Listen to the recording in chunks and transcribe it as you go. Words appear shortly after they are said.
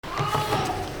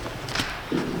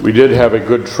We did have a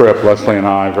good trip, Leslie and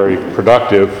I, very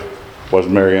productive.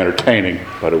 Wasn't very entertaining,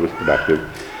 but it was productive.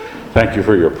 Thank you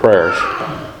for your prayers.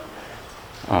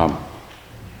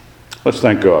 Let's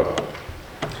thank God.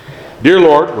 Dear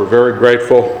Lord, we're very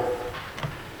grateful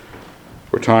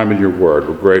for time in your word.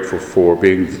 We're grateful for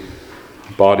being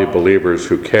a body of believers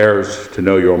who cares to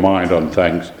know your mind on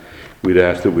things. We'd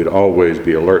ask that we'd always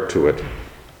be alert to it.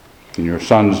 In your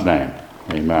Son's name,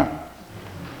 amen.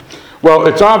 Well,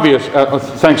 it's obvious,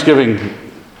 Thanksgiving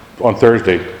on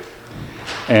Thursday,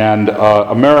 and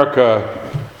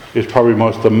America is probably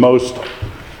the most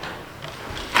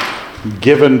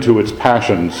given to its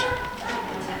passions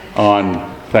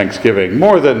on Thanksgiving,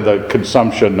 more than the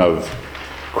consumption of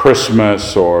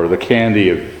Christmas or the candy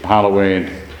of Halloween.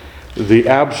 The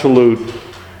absolute,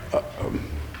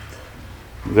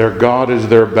 their God is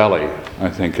their belly, I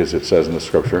think, as it says in the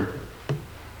scripture.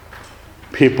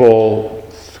 People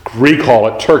recall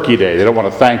it Turkey Day. They don't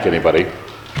want to thank anybody,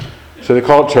 so they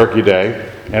call it Turkey Day,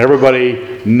 and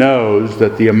everybody knows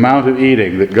that the amount of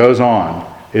eating that goes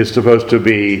on is supposed to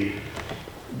be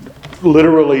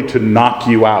literally to knock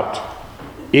you out.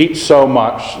 Eat so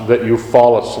much that you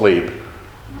fall asleep,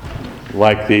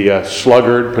 like the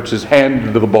sluggard puts his hand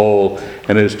into the bowl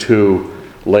and is too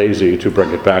lazy to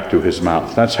bring it back to his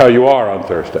mouth. That's how you are on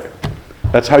Thursday.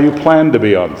 That's how you plan to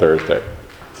be on Thursday.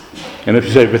 And if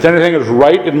you say, if anything is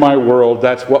right in my world,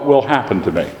 that's what will happen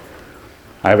to me.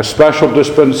 I have a special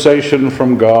dispensation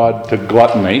from God to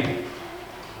gluttony.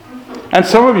 And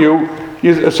some of you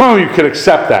can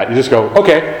accept that. You just go,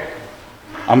 okay,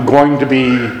 I'm going to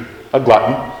be a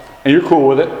glutton, and you're cool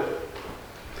with it.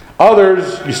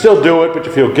 Others, you still do it, but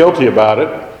you feel guilty about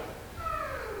it.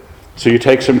 So you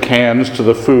take some cans to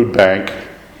the food bank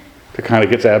to kind of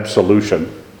get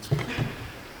absolution.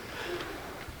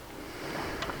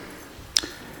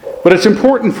 But it's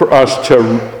important for us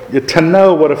to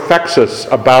know what affects us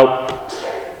about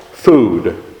food.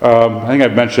 I think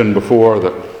I've mentioned before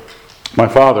that my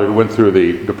father, who went through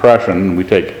the Depression, we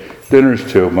take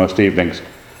dinners to most evenings,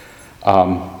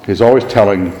 he's always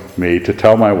telling me to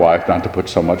tell my wife not to put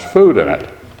so much food in it.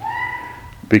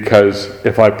 Because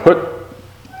if I put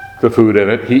the food in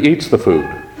it, he eats the food.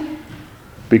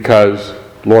 Because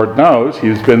Lord knows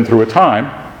he's been through a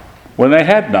time when they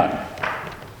had none.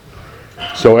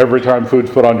 So every time food's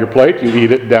put on your plate, you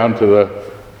eat it down to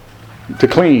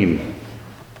clean.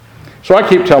 So I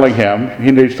keep telling him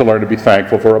he needs to learn to be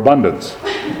thankful for abundance.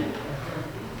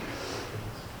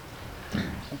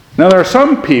 Now there are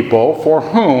some people for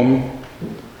whom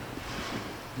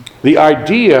the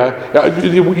idea,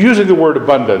 using the word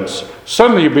abundance,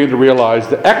 suddenly you begin to realize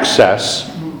that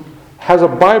excess has a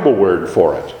Bible word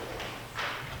for it.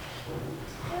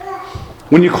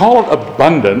 When you call it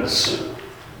abundance,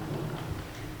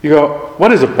 you go,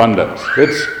 what is abundance?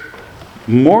 It's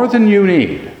more than you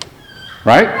need,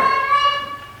 right?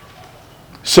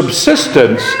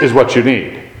 Subsistence is what you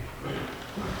need.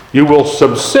 You will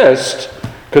subsist,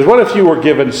 because what if you were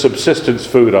given subsistence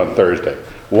food on Thursday?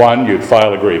 One, you'd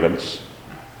file a grievance.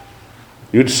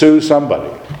 You'd sue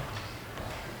somebody.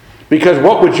 Because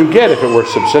what would you get if it were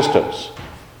subsistence?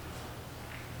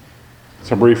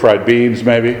 Some refried beans,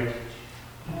 maybe?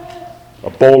 A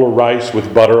bowl of rice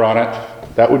with butter on it?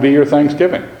 That would be your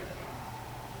Thanksgiving.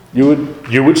 You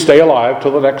would stay alive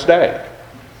till the next day.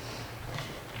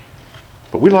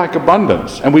 But we like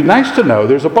abundance. And we'd nice to know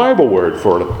there's a Bible word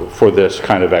for this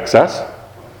kind of excess.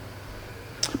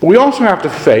 But we also have to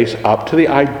face up to the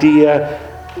idea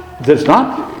that it's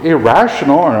not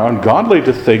irrational or ungodly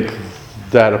to think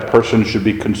that a person should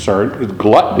be concerned with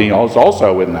gluttony is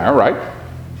also in there, right?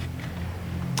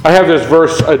 I have this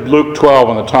verse at Luke 12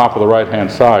 on the top of the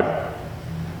right-hand side.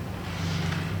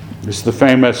 This is the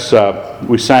famous,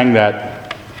 we sang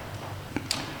that,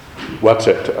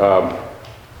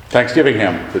 Thanksgiving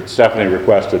hymn that Stephanie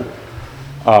requested.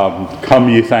 Come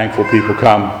ye thankful people,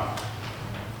 come.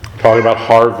 Talking about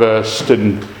harvest,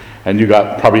 and you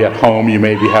got probably at home, you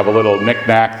maybe have a little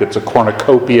knick-knack that's a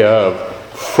cornucopia of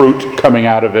fruit coming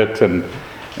out of it, and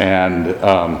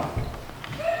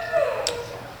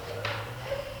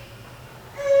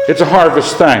it's a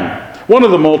harvest thing. One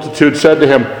of the multitude said to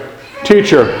him,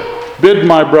 Teacher, bid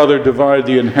my brother divide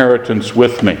the inheritance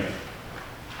with me.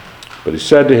 But he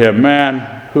said to him,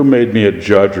 Man, who made me a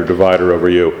judge or divider over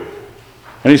you?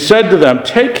 And he said to them,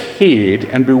 Take heed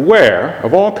and beware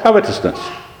of all covetousness.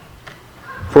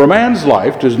 For a man's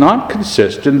life does not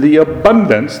consist in the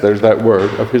abundance, there's that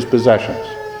word, of his possessions.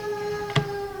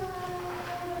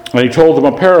 And he told them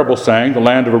a parable, saying, The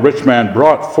land of a rich man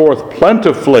brought forth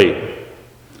plentifully.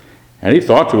 And he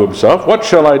thought to himself, What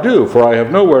shall I do? For I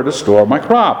have nowhere to store my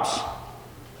crops.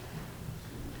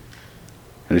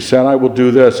 And he said, I will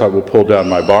do this. I will pull down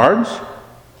my barns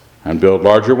and build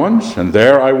larger ones, and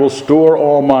there I will store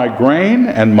all my grain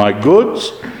and my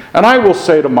goods. And I will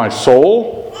say to my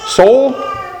soul, Soul,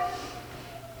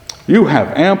 you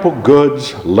have ample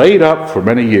goods laid up for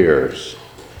many years.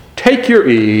 Take your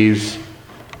ease,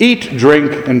 eat,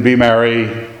 drink, and be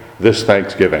merry this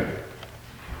Thanksgiving.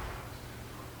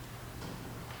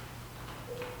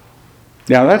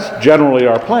 Now that's generally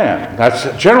our plan. That's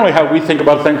generally how we think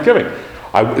about Thanksgiving.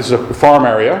 This is a farm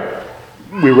area.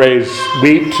 We raise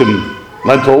wheat and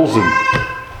lentils and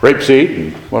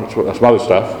rapeseed and some other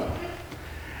stuff.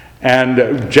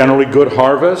 And generally good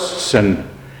harvests, and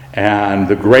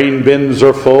the grain bins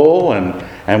are full,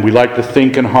 and we like to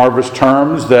think in harvest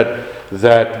terms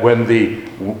that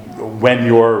when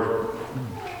you're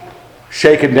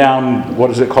shaken down,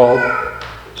 what is it called?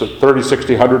 The 30,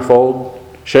 60, 100-fold?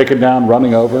 Shaken down,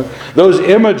 running over. Those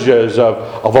images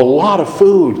of a lot of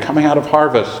food coming out of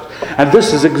harvest. And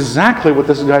this is exactly what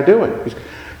this guy doing.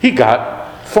 He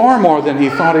got far more than he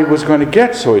thought he was going to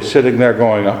get. So he's sitting there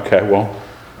going, okay, well,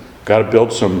 got to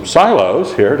build some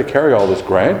silos here to carry all this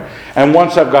grain. And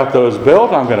once I've got those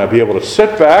built, I'm going to be able to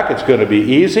sit back. It's going to be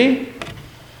easy.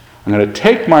 I'm going to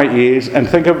take my ease and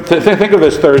think of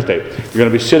this Thursday. You're going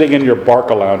to be sitting in your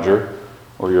Barcalounger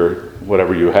or your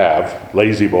whatever you have,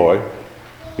 lazy boy.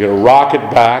 You're going to rock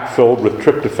it back filled with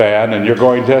tryptophan, and you're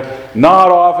going to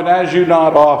nod off, and as you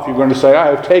nod off, you're going to say, I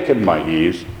have taken my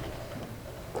ease.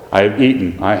 I have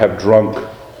eaten. I have drunk.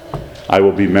 I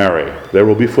will be merry. There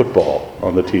will be football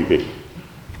on the TV.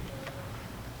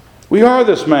 We are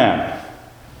this man.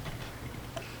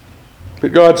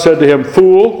 But God said to him,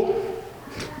 Fool,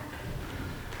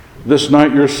 this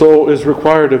night your soul is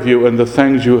required of you, and the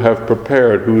things you have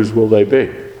prepared, whose will they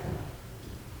be?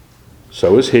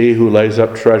 So is he who lays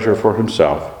up treasure for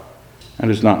himself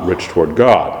and is not rich toward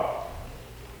God.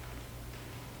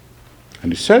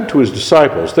 And he said to his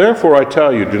disciples, Therefore I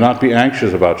tell you, do not be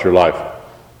anxious about your life,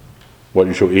 what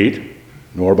you shall eat,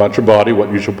 nor about your body,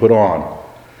 what you shall put on.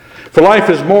 For life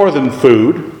is more than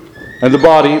food, and the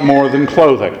body more than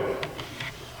clothing.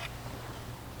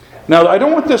 Now, I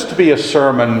don't want this to be a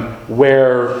sermon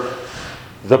where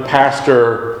the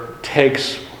pastor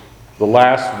takes the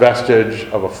last vestige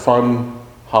of a fun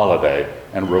holiday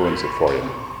and ruins it for you.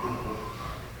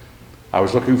 I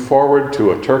was looking forward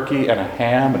to a turkey and a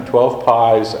ham and 12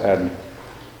 pies and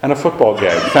a football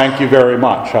game. Thank you very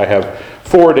much. I have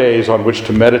 4 days on which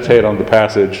to meditate on the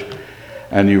passage,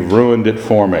 and you've ruined it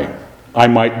for me. I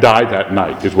might die that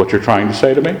night, is what you're trying to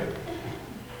say to me?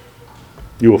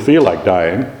 You will feel like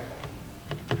dying.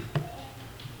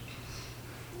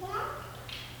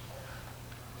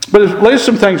 But it lays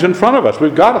some things in front of us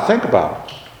we've got to think about.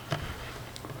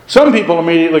 Some people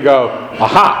immediately go,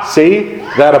 aha, see?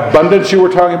 That abundance you were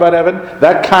talking about, Evan?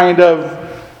 That kind of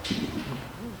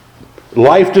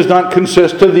life does not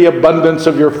consist of the abundance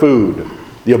of your food,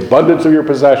 the abundance of your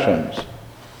possessions.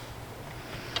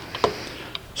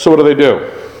 So what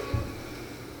do?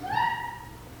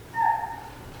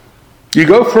 You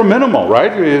go for minimal,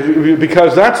 right?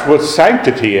 Because that's what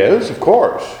sanctity is, of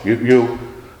course.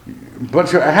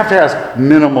 But you have to ask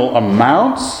minimal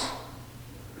amounts.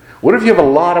 What if you have a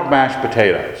lot of mashed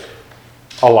potatoes?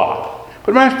 A lot.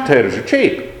 But mashed potatoes are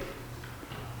cheap.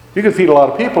 You can feed a lot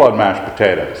of people on mashed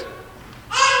potatoes.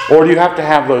 Or do you have to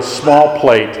have those small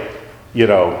plate,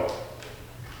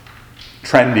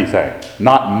 trendy thing?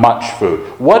 Not much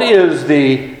food. What is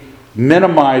the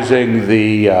minimizing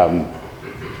the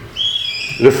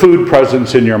food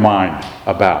presence in your mind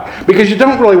about? Because you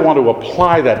don't really want to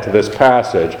apply that to this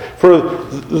passage. For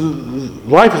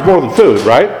life is more than food,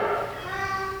 right?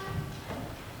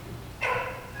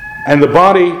 And the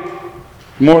body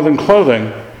more than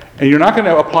clothing. And you're not going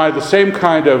to apply the same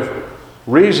kind of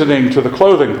reasoning to the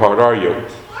clothing part, are you?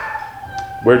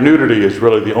 Where nudity is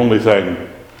really the only thing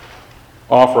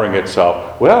offering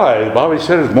itself. Well, Bobby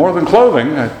said it's more than clothing.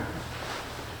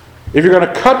 If you're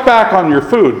going to cut back on your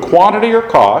food, quantity or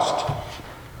cost,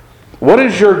 what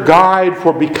is your guide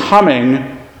for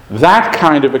becoming that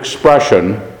kind of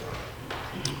expression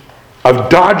of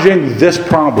dodging this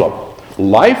problem?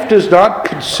 Life does not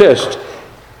consist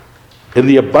in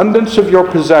the abundance of your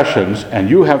possessions, and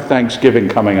you have Thanksgiving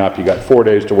coming up. You got 4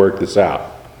 days to work this out.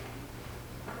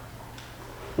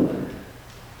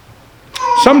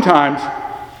 Sometimes,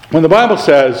 when the Bible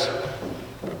says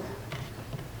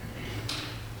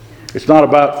it's not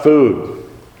about food,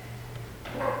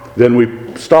 then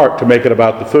we start to make it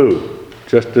about the food,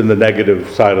 just in the negative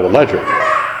side of the ledger.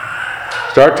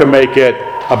 Start to make it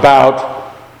about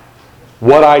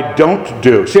what I don't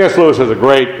do. C.S. Lewis has a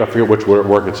great, I forget which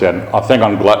work it's in, a thing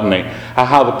on gluttony,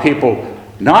 how the people,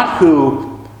 not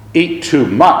who eat too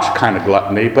much kind of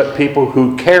gluttony, but people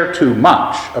who care too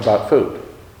much about food.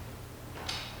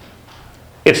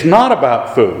 It's not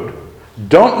about food.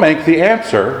 Don't make the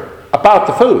answer about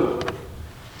the food.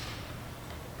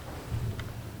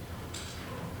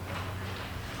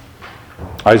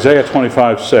 Isaiah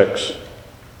 25:6.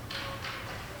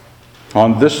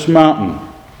 On this mountain,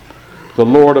 the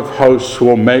Lord of hosts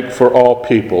will make for all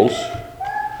peoples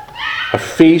a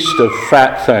feast of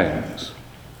fat things.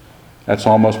 That's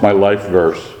almost my life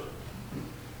verse.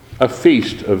 A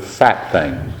feast of fat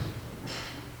things.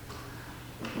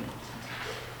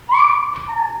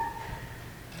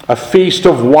 A feast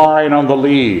of wine on the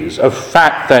lees, of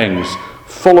fat things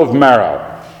full of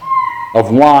marrow,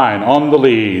 of wine on the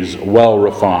lees well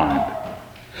refined.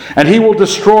 And he will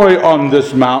destroy on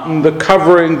this mountain the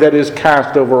covering that is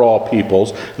cast over all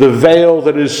peoples, the veil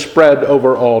that is spread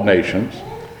over all nations.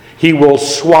 He will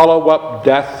swallow up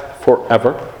death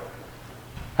forever.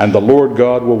 And the Lord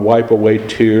God will wipe away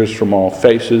tears from all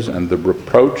faces, and the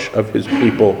reproach of his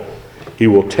people he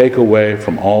will take away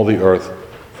from all the earth.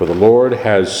 For the Lord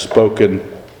has spoken.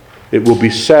 It will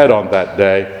be said on that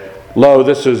day, Lo,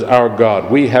 this is our God.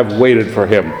 We have waited for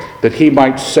him, that he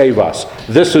might save us.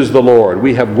 This is the Lord.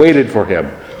 We have waited for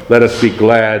him. Let us be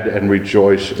glad and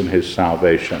rejoice in his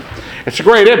salvation. It's a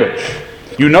great image.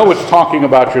 You know it's talking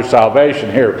about your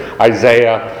salvation here.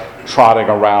 Isaiah trotting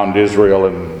around Israel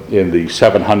in the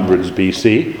 700s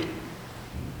BC.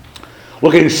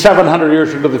 Looking 700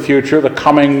 years into the future, the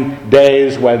coming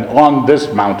days when on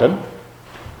this mountain,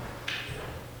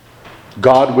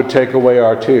 God would take away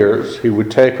our tears. He would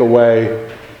take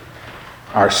away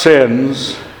our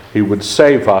sins. He would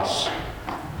save us.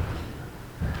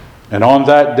 And on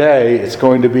that day, it's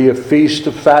going to be a feast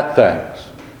of fat things.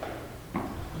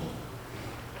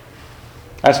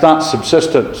 That's not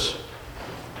subsistence.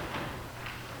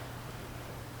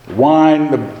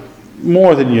 Wine,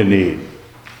 more than you need.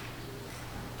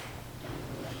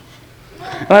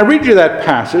 And I read you that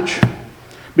passage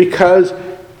because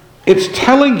it's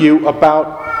telling you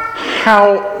about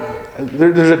how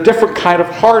there's a different kind of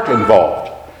heart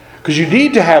involved. Because you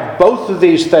need to have both of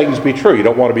these things be true. You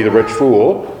don't want to be the rich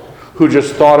fool who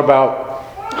just thought about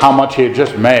how much he had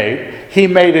just made. He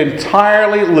made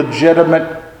entirely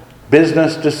legitimate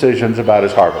business decisions about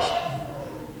his harvest.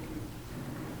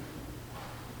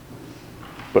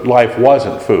 But life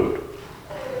wasn't food.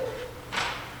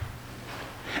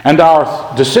 And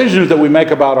our decisions that we make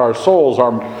about our souls,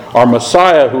 our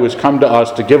Messiah who has come to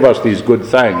us to give us these good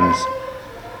things,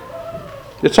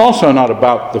 it's also not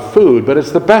about the food, but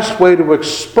it's the best way to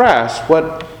express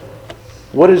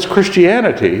what is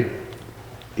Christianity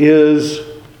is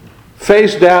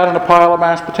face down in a pile of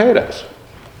mashed potatoes.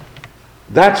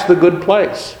 That's the good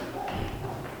place.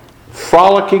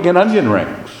 Frolicking in onion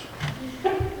rings.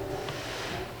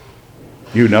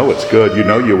 You know it's good. You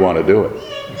know you want to do it.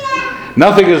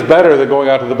 Nothing is better than going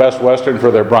out to the Best Western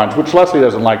for their brunch, which Leslie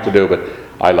doesn't like to do, but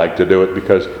I like to do it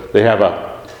because they have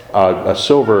a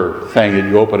silver thing that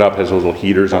you open up, has those little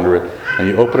heaters under it, and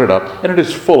you open it up, and it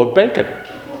is full of bacon.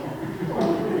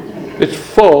 It's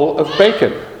full of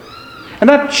bacon. And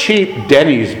not cheap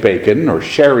Denny's bacon or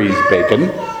Sherry's bacon,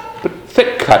 but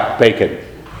thick-cut bacon.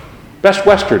 Best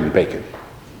Western bacon.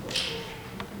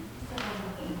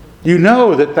 You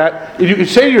know that you can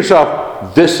say to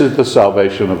yourself, this is the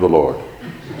salvation of the Lord.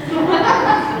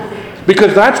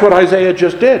 Because that's what Isaiah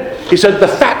just did. He said, the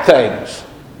fat things,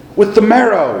 with the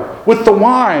marrow, with the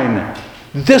wine,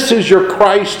 this is your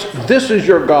Christ, this is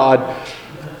your God.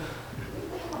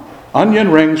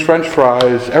 Onion rings, French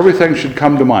fries, everything should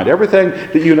come to mind. Everything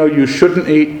that you know you shouldn't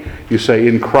eat, you say,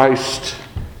 in Christ,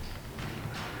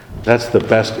 that's the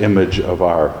best image of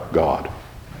our God.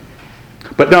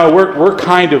 But no, we're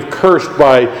kind of cursed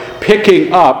by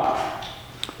picking up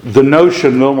the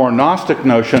notion, the more Gnostic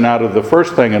notion out of the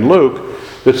first thing in Luke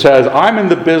that says, I'm in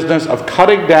the business of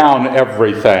cutting down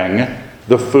everything,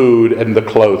 the food and the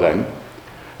clothing.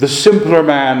 The simpler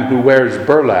man who wears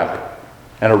burlap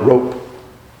and a rope.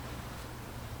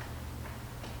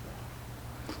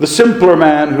 The simpler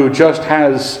man who just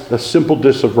has a simple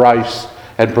dish of rice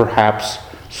and perhaps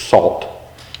salt.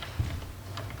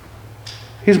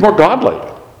 He's more godly.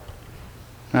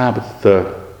 But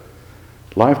the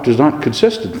life does not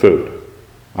consist in food,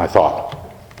 I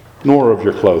thought, nor of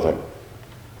your clothing.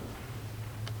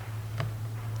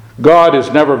 God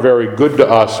is never very good to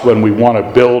us when we want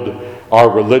to build our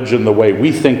religion the way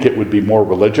we think it would be more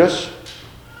religious,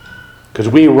 because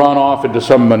we run off into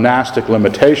some monastic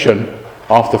limitation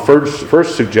off the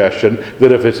first suggestion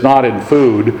that if it's not in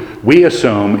food, we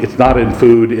assume it's not in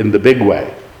food in the big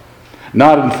way,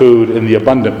 not in food in the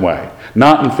abundant way,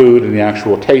 not in food in the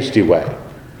actual tasty way.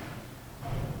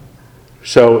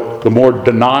 So the more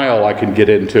denial I can get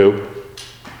into,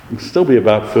 it'll still be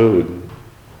about food.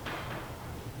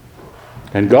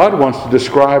 And God wants to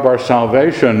describe our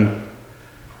salvation.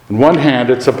 On one hand,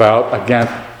 it's about, again,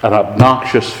 an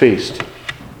obnoxious feast.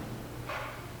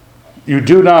 You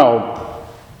do know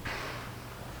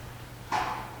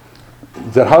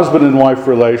that husband and wife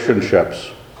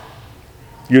relationships,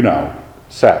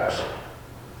 sex,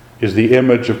 is the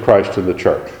image of Christ in the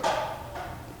church.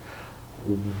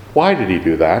 Why did he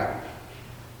do that?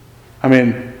 I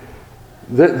mean,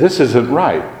 this isn't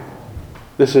right.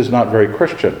 This is not very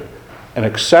Christian. An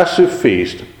excessive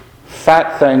feast,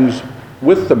 fat things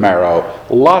with the marrow,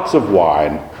 lots of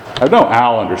wine. I know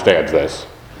Al understands this.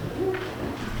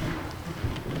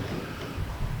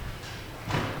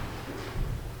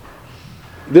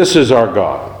 This is our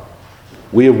God.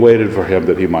 We have waited for him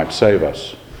that he might save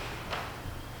us.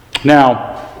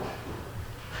 Now,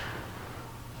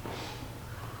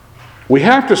 we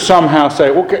have to somehow say,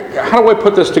 okay, how do I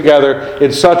put this together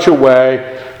in such a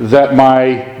way that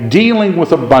my dealing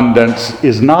with abundance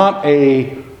is not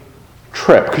a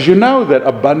trip? Because you know that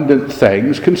abundant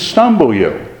things can stumble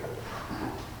you.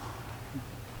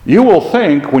 You will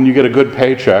think when you get a good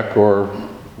paycheck or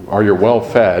you're well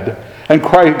fed, and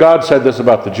God said this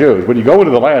about the Jews, when you go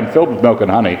into the land filled with milk and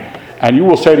honey, and you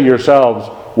will say to yourselves,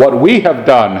 what we have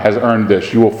done has earned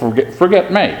this, you will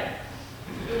forget me.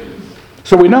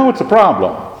 So we know it's a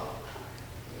problem.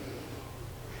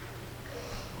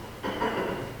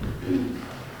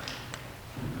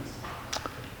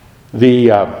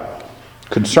 The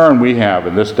concern we have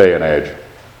in this day and age,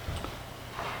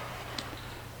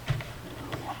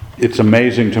 it's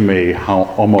amazing to me how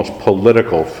almost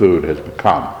political food has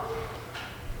become.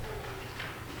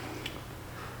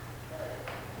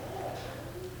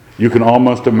 You can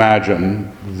almost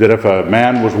imagine that if a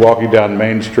man was walking down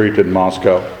Main Street in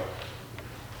Moscow,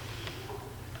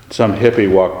 some hippie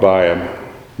walked by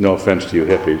him, no offense to you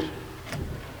hippies,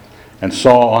 and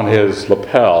saw on his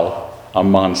lapel a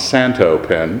Monsanto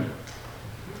pin,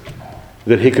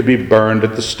 that he could be burned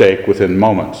at the stake within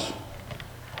moments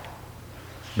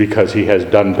because he has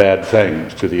done bad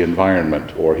things to the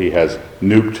environment, or he has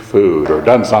nuked food, or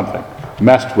done something,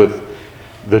 messed with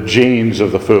the genes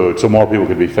of the food so more people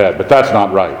could be fed. But that's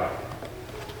not right.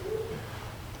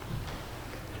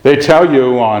 They tell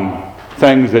you on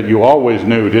things that you always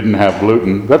knew didn't have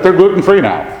gluten that they're gluten-free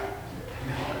now.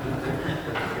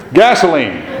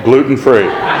 Gasoline, gluten-free.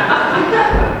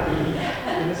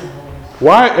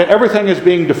 Why? Everything is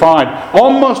being defined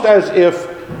almost as if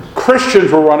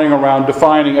Christians were running around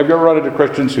defining. Have you ever run into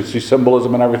Christians who see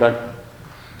symbolism and everything?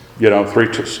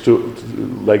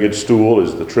 Three-legged stool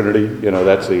is the Trinity.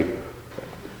 That's the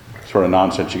sort of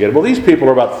nonsense you get. Well, these people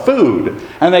are about food,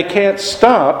 and they can't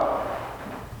stop,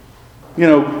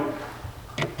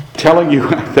 telling you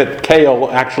that kale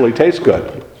actually tastes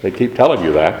good. They keep telling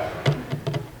you that.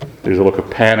 There's a look of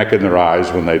panic in their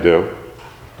eyes when they do.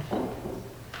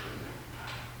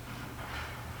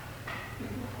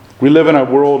 We live in a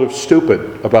world of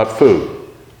stupid about food.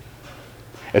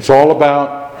 It's all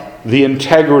about the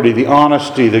integrity, the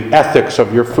honesty, the ethics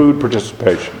of your food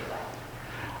participation.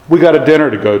 We got a dinner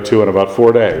to go to in about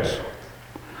 4 days.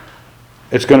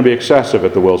 It's going to be excessive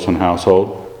at the Wilson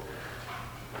household.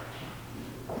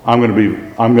 I'm going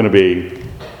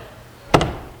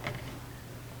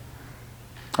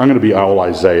to be all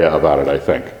Isaiah about it, I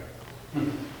think.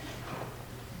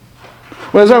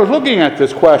 Well, as I was looking at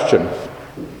this question,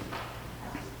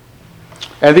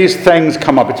 and these things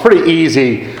come up, it's pretty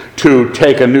easy to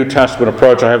take a New Testament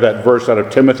approach. I have that verse out of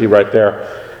Timothy right there.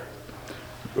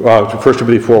 1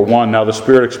 Timothy 4:1. Now the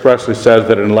Spirit expressly says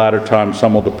that in latter times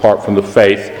some will depart from the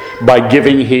faith by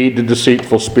giving heed to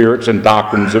deceitful spirits and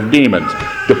doctrines of demons.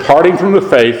 Departing from the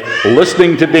faith,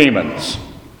 listening to demons.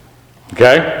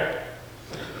 Okay?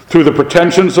 Through the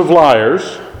pretensions of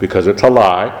liars, because it's a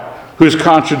lie, whose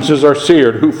consciences are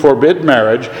seared, who forbid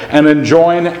marriage and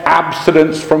enjoin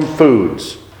abstinence from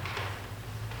foods.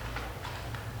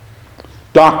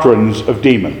 Doctrines of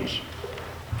demons.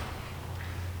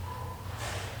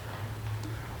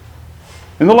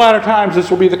 In the latter times, this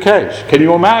will be the case. Can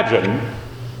you imagine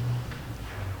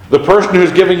the person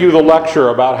who's giving you the lecture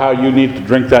about how you need to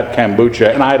drink that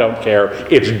kombucha, and I don't care,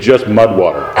 it's just mud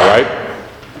water, all right?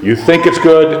 You think it's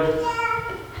good,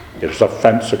 it's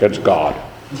offense against God.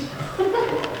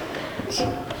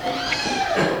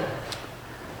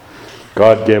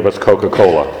 God gave us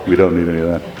Coca-Cola. We don't need any of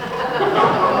that.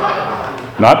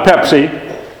 Not Pepsi.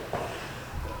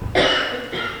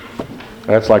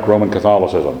 That's like Roman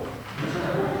Catholicism.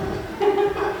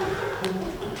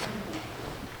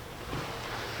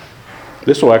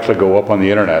 This will actually go up on the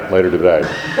internet later today.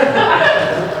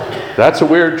 That's a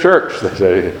weird church. They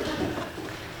say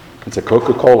it's a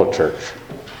Coca-Cola church.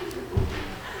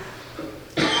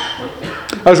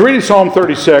 I was reading Psalm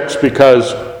 36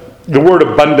 because the word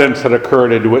abundance had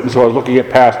occurred into it, and so I was looking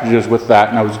at passages with that,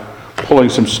 and I was pulling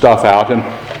some stuff out, and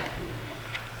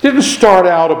didn't start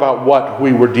out about what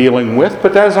we were dealing with,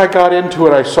 but as I got into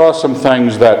it, I saw some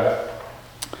things that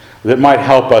might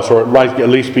help us, or at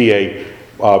least be a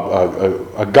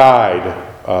guide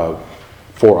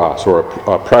for us, or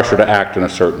a pressure to act in a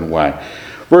certain way.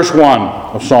 Verse 1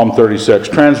 of Psalm 36,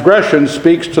 transgression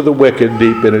speaks to the wicked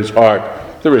deep in his heart.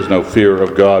 There is no fear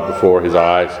of God before his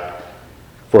eyes,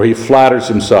 for he flatters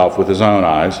himself with his own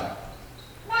eyes,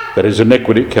 that his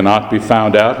iniquity cannot be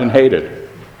found out and hated.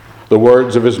 The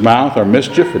words of his mouth are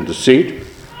mischief and deceit.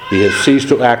 He has ceased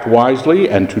to act wisely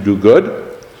and to do good.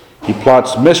 He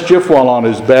plots mischief while on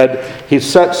his bed. He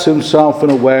sets himself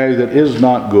in a way that is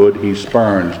not good. He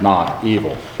spurns not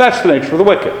evil. That's the nature of the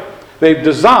wicked. They've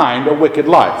designed a wicked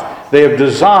life. They have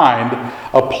designed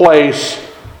a place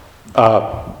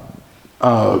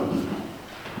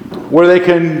where they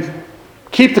can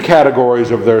keep the categories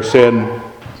of their sin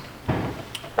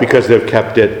because they've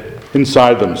kept it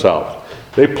inside themselves.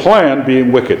 They plan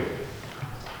being wicked.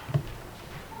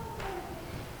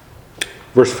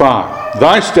 Verse 5,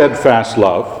 thy steadfast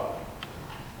love,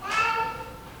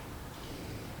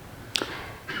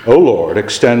 O Lord,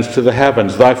 extends to the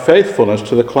heavens, thy faithfulness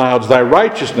to the clouds. Thy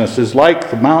righteousness is like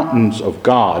the mountains of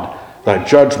God. Thy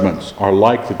judgments are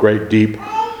like the great deep.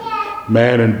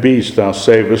 Man and beast thou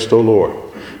savest, O Lord.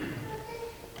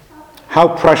 How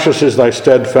precious is thy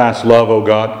steadfast love, O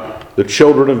God! The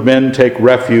children of men take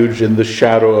refuge in the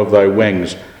shadow of thy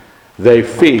wings. They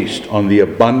feast on the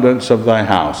abundance of thy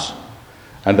house,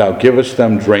 and thou givest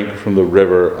them drink from the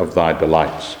river of thy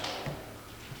delights.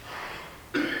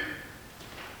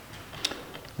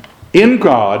 In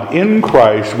God, in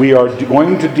Christ, we are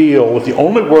going to deal with the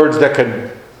only words that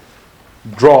can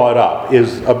draw it up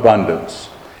is abundance.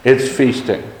 It's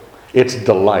feasting. It's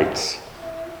delights.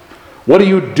 What do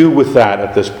you do with that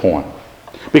at this point?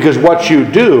 Because what you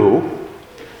do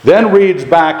then reads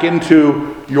back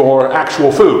into your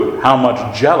actual food. How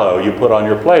much Jell-O you put on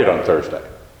your plate on Thursday.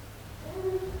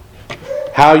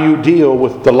 How you deal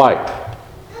with delight.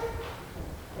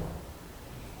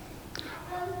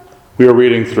 We were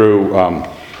reading through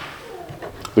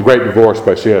The Great Divorce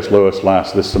by C.S. Lewis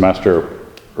this semester,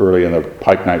 early in the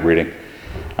Pike Night reading.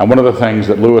 And one of the things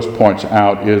that Lewis points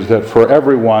out is that for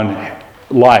everyone,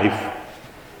 life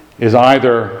is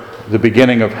either the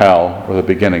beginning of hell or the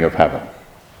beginning of heaven.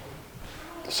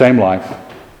 Same life.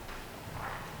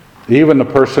 Even the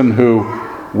person who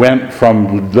went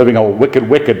from living a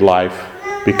wicked life,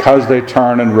 because they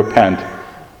turn and repent,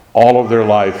 all of their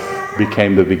life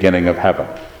became the beginning of heaven.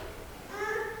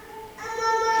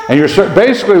 And you're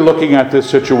basically looking at this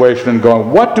situation and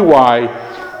going, what do I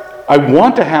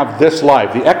want to have this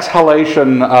life, the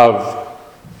exhalation of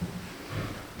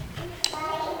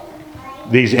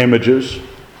these images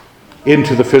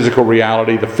into the physical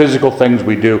reality, the physical things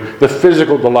we do, the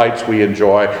physical delights we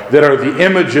enjoy, that are the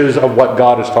images of what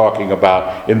God is talking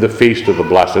about in the Feast of the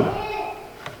Blessed.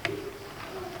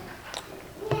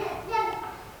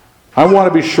 I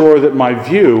want to be sure that my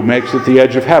view makes it the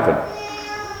edge of heaven.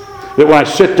 That when I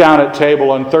sit down at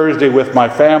table on Thursday with my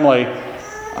family,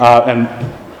 and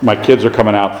my kids are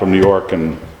coming out from New York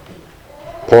and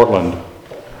Portland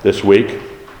this week,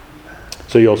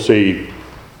 so you'll see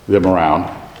them around.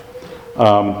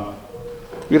 You're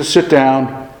going to sit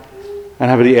down and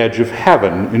have the edge of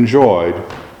heaven enjoyed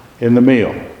in the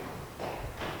meal.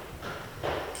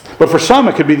 But for some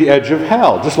it could be the edge of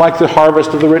hell, just like the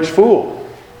harvest of the rich fool.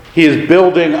 He is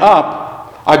building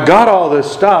up, I got all this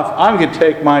stuff, I'm going to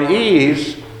take my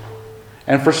ease,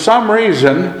 and for some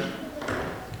reason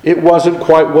it wasn't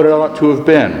quite what it ought to have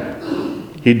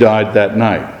been. He died that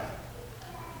night.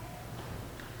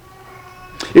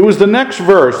 It was the next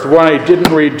verse, the one I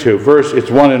didn't read to.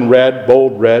 It's one in red,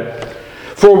 bold red.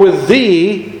 For with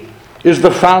thee is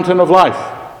the fountain of life.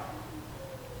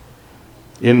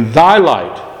 In thy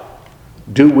light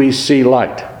do we see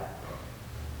light.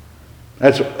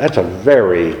 That's a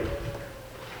very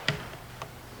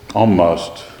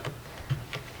almost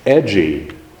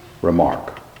edgy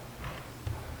remark.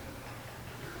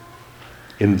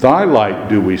 In thy light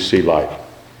do we see light.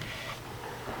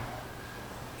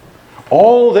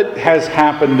 All that has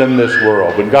happened in this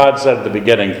world, when God said at the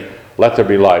beginning, let there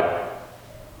be light,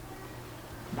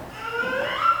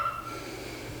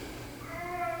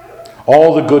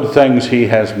 all the good things he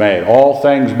has made, all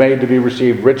things made to be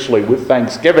received richly with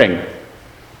thanksgiving,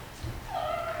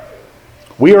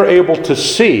 we are able to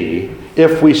see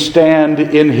if we stand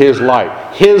in His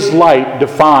light. His light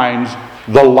defines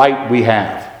the light we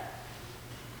have.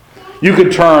 You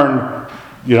could turn,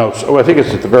 so I think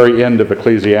it's at the very end of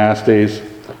Ecclesiastes.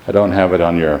 I don't have it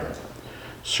on your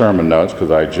sermon notes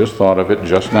because I just thought of it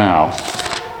just now.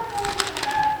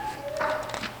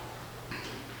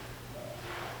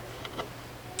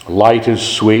 Light is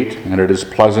sweet, and it is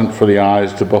pleasant for the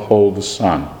eyes to behold the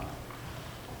sun.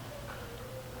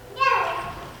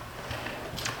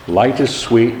 Light is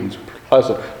sweet and it's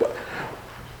pleasant.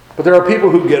 But there are people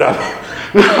who get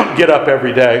up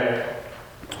every day,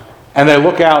 and they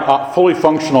look out fully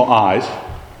functional eyes,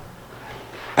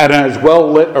 and as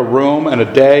well lit a room and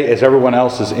a day as everyone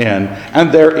else is in,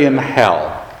 and they're in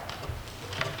hell.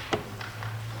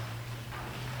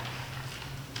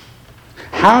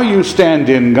 How you stand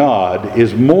in God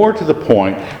is more to the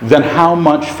point than how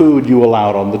much food you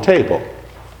allowed on the table,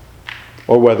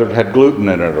 or whether it had gluten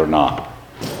in it or not,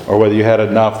 or whether you had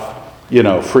enough,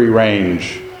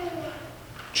 free-range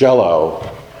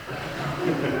Jell-O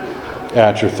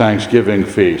at your Thanksgiving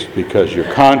feast, because your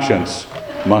conscience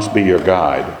must be your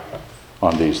guide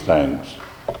on these things.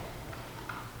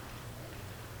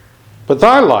 But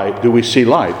thy light do we see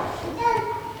light.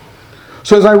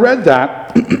 So as I read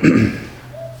that,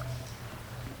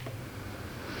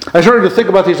 I started to think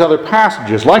about these other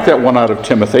passages, like that one out of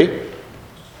Timothy,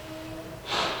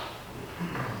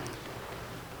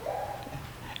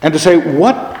 and to say,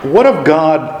 what of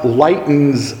God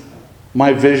lightens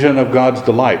my vision of God's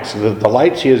delights? The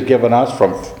delights He has given us,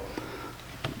 from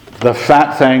the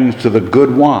fat things to the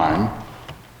good wine.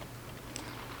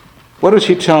 What does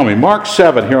He tell me? Mark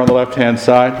 7, here on the left-hand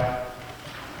side.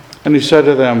 And He said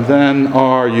to them, then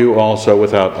are you also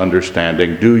without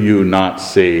understanding? Do you not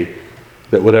see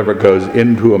that whatever goes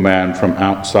into a man from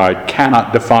outside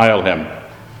cannot defile him,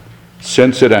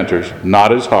 since it enters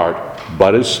not his heart,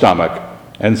 but his stomach,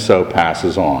 and so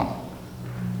passes on?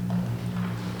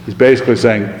 He's basically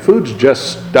saying, food's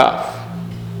just stuff.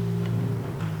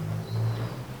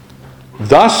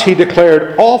 Thus He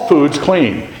declared all foods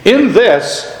clean. In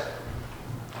this,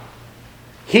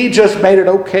 He just made it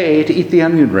okay to eat the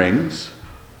onion rings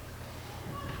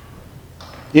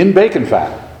in bacon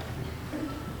fat.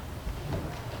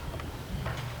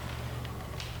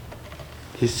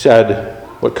 He said,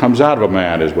 what comes out of a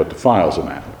man is what defiles a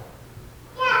man.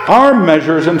 Our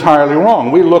measure is entirely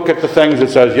wrong. We look at the things that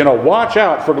says, watch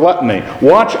out for gluttony.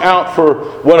 Watch out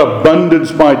for what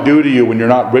abundance might do to you when you're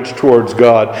not rich towards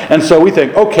God. And so we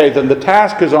think, okay, then the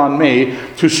task is on me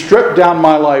to strip down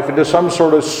my life into some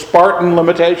sort of Spartan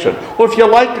limitation. Well, if you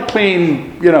like a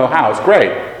clean, house,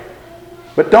 great.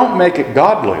 But don't make it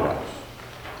godliness.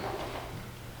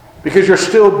 Because you're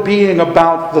still being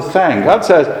about the thing. God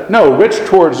says, no, rich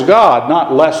towards God,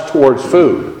 not less towards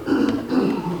food.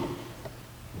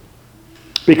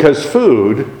 Because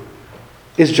food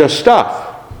is just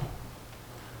stuff.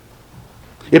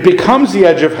 It becomes the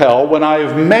edge of hell when I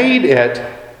have made it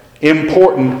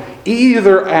important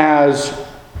either as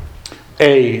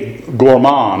a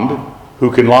gourmand who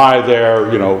can lie there,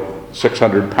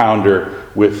 600-pounder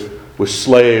with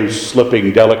slaves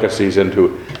slipping delicacies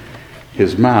into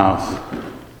his mouth.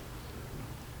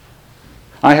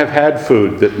 I have had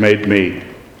food that made me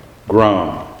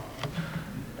groan.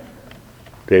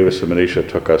 Davis and Manisha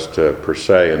took us to Per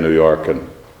Se in New York, and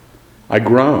I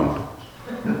groaned.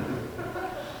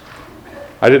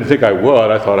 I didn't think I would.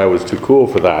 I thought I was too cool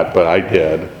for that, but I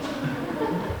did.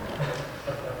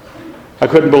 I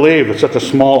couldn't believe that such a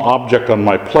small object on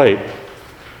my plate,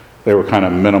 they were kind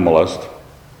of minimalist,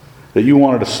 that you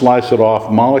wanted to slice it off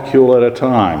molecule at a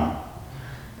time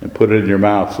and put it in your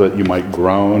mouth so that you might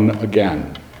groan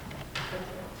again.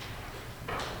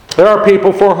 There are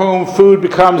people for whom food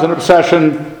becomes an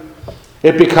obsession.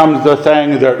 It becomes the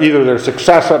thing, either their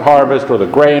success at harvest or the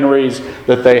granaries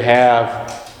that they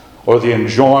have, or the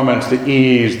enjoyments, the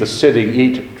ease, the sitting,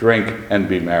 eat, drink, and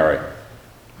be merry.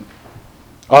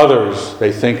 Others,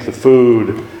 they think the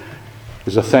food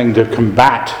is a thing to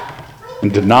combat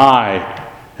and deny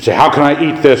and say, how can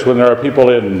I eat this when there are people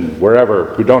in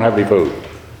wherever who don't have any food?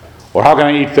 Or how can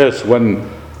I eat this when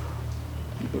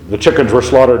the chickens were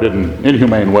slaughtered in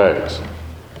inhumane ways?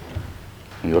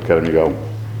 And you look at them and you go,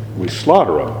 we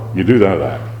slaughter them. You do know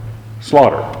that.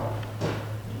 Slaughter.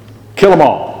 Kill them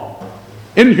all.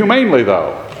 Inhumanely,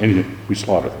 though. We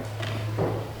slaughter them.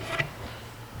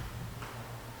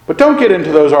 But don't get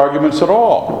into those arguments at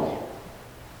all.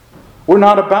 We're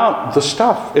not about the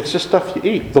stuff. It's just stuff you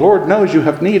eat. The Lord knows you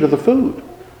have need of the food.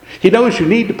 He knows you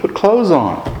need to put clothes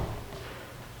on.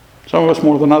 Some of us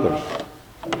more than others.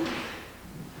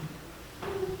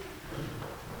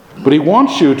 But He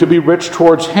wants you to be rich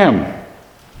towards Him.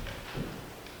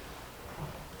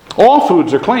 All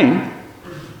foods are clean.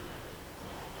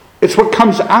 It's what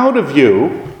comes out of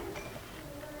you.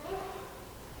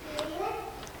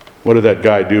 What did that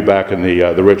guy do back in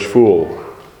the Rich Fool?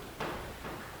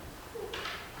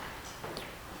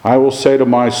 I will say to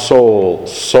my soul,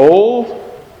 soul,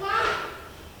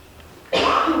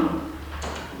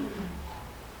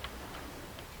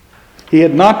 he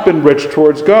had not been rich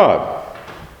towards God.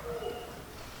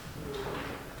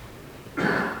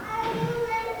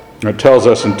 It tells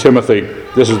us in Timothy,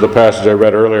 this is the passage I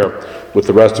read earlier, with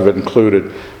the rest of it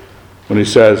included, when he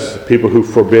says, people who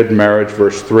forbid marriage,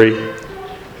 verse 3,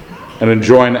 and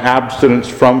enjoin abstinence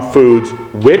from foods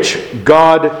which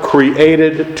God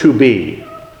created to be.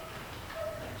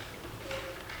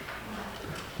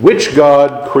 Which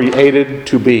God created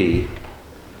to be,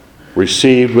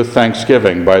 received with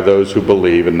thanksgiving by those who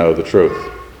believe and know the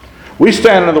truth. We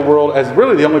stand in the world as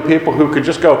really the only people who could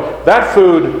just go, that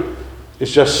food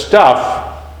is just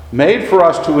stuff made for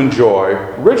us to enjoy,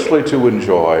 richly to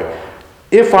enjoy,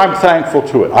 if I'm thankful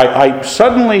to it. I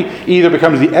suddenly either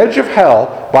becomes the edge of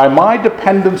hell by my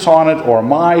dependence on it or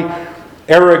my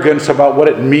arrogance about what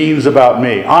it means about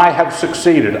me. I have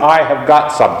succeeded. I have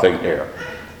got something here.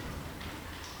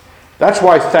 That's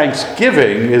why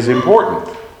Thanksgiving is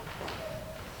important.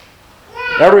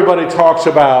 Everybody talks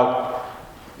about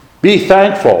be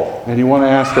thankful, and you want to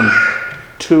ask them,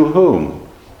 to whom?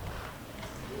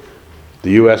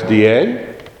 The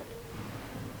USDA?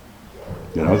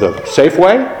 You know, the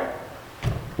Safeway?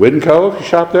 Winco, if you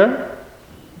shop there?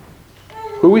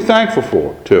 Who are we thankful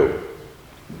for? To?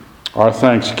 Our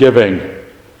thanksgiving,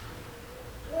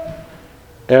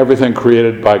 everything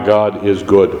created by God is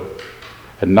good.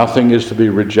 And nothing is to be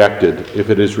rejected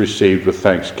if it is received with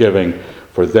thanksgiving,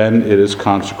 for then it is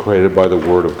consecrated by the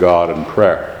word of God and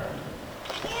prayer.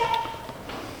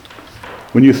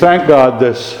 When you thank God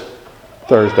this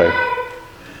Thursday,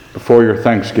 before your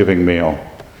Thanksgiving meal,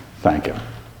 thank Him.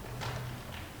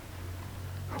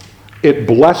 It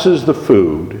blesses the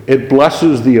food. It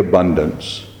blesses the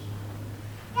abundance.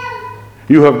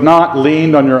 You have not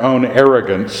leaned on your own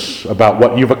arrogance about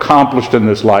what you've accomplished in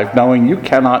this life, knowing you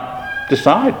cannot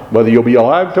decide whether you'll be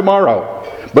alive tomorrow.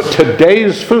 But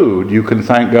today's food you can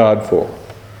thank God for.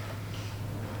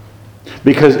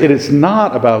 Because it is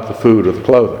not about the food or the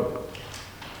clothing.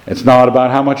 It's not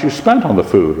about how much you spent on the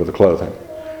food or the clothing.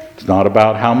 It's not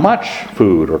about how much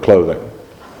food or clothing.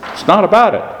 It's not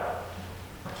about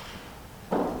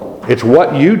it. It's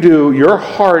what you do, your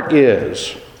heart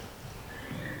is.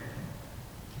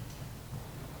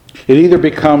 It either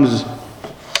becomes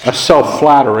a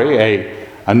self-flattery,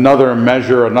 another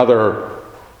measure, another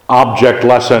object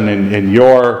lesson in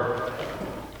your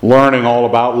learning all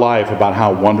about life, about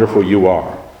how wonderful you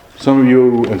are. Some of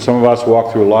you and some of us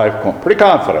walk through life going pretty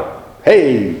confident.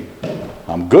 Hey,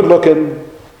 I'm good looking.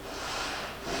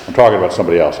 I'm talking about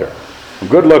somebody else here. I'm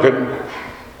good looking,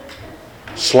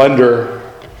 slender,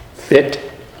 fit,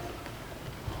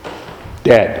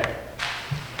 dead.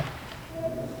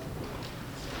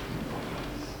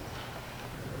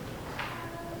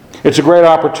 It's a great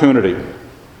opportunity.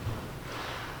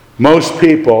 Most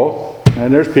people,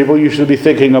 and there's people you should be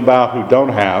thinking about who don't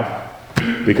have,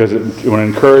 because when it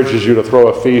encourages you to throw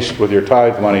a feast with your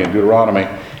tithe money in Deuteronomy,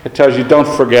 it tells you don't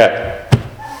forget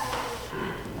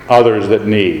others that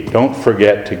need. Don't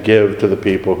forget to give to the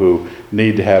people who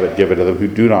need to have it given to them who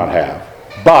do not have.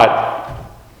 But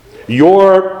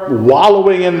your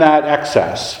wallowing in that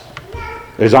excess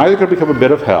is either going to become a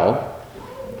bit of hell,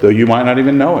 though you might not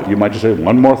even know it. You might just say,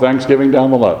 one more Thanksgiving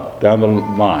down the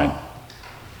line.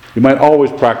 You might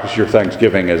always practice your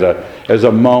Thanksgiving as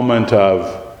a moment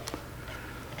of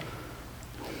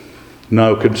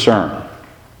no concern.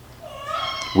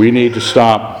 We need to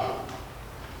stop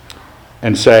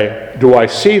and say, do I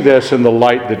see this in the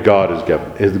light that God has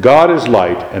given? God is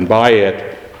light, and by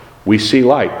it we see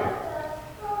light.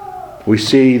 We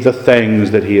see the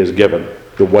things that He has given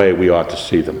the way we ought to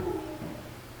see them.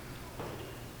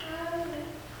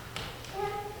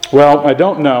 Well, I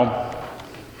don't know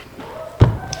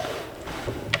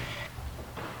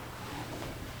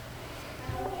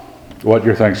what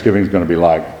your Thanksgiving is going to be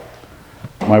like.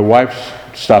 My wife's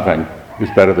stuffing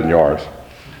is better than yours.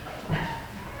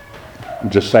 I'm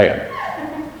just saying.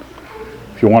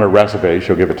 If you want a recipe,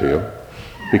 she'll give it to you,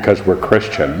 because we're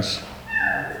Christians.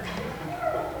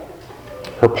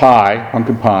 Her pie,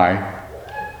 pumpkin pie,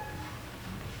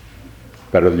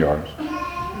 better than yours.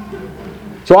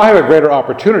 So I have a greater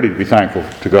opportunity to be thankful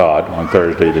to God on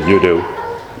Thursday than you do.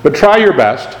 But try your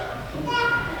best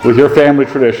with your family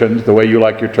traditions, the way you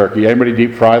like your turkey. Anybody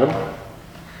deep fry them?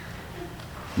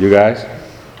 You guys?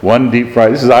 One deep fry.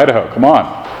 This is Idaho. Come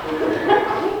on.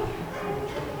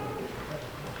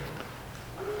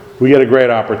 we get a great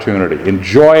opportunity.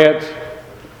 Enjoy it.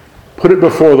 Put it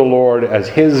before the Lord as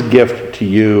His gift to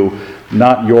you,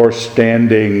 not your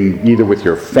standing either with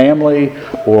your family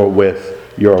or with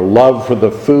your love for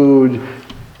the food.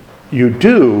 You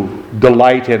do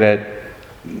delight in it,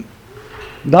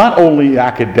 not only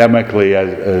academically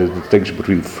as the distinction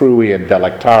between frui and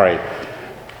delectare.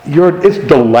 It's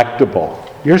delectable.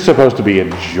 You're supposed to be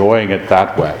enjoying it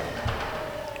that way.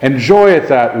 Enjoy it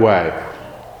that way.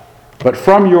 But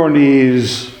from your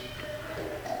knees,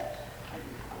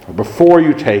 before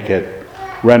you take it,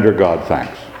 render God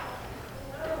thanks.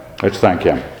 Let's thank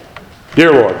Him.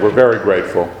 Dear Lord, we're very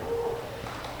grateful.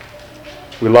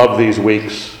 We love these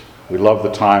weeks. We love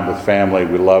the time with family.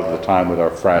 We love the time with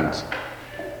our friends.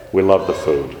 We love the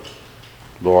food.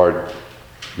 Lord,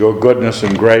 your goodness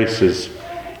and grace is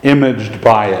imaged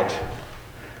by it.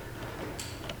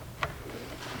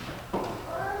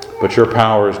 But your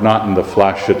power is not in the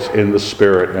flesh, it's in the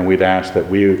Spirit, and we'd ask that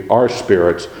our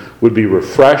spirits would be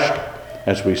refreshed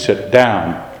as we sit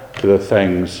down to the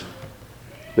things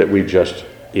that we just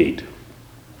eat.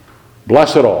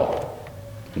 Bless it all.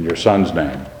 In your Son's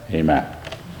name, amen.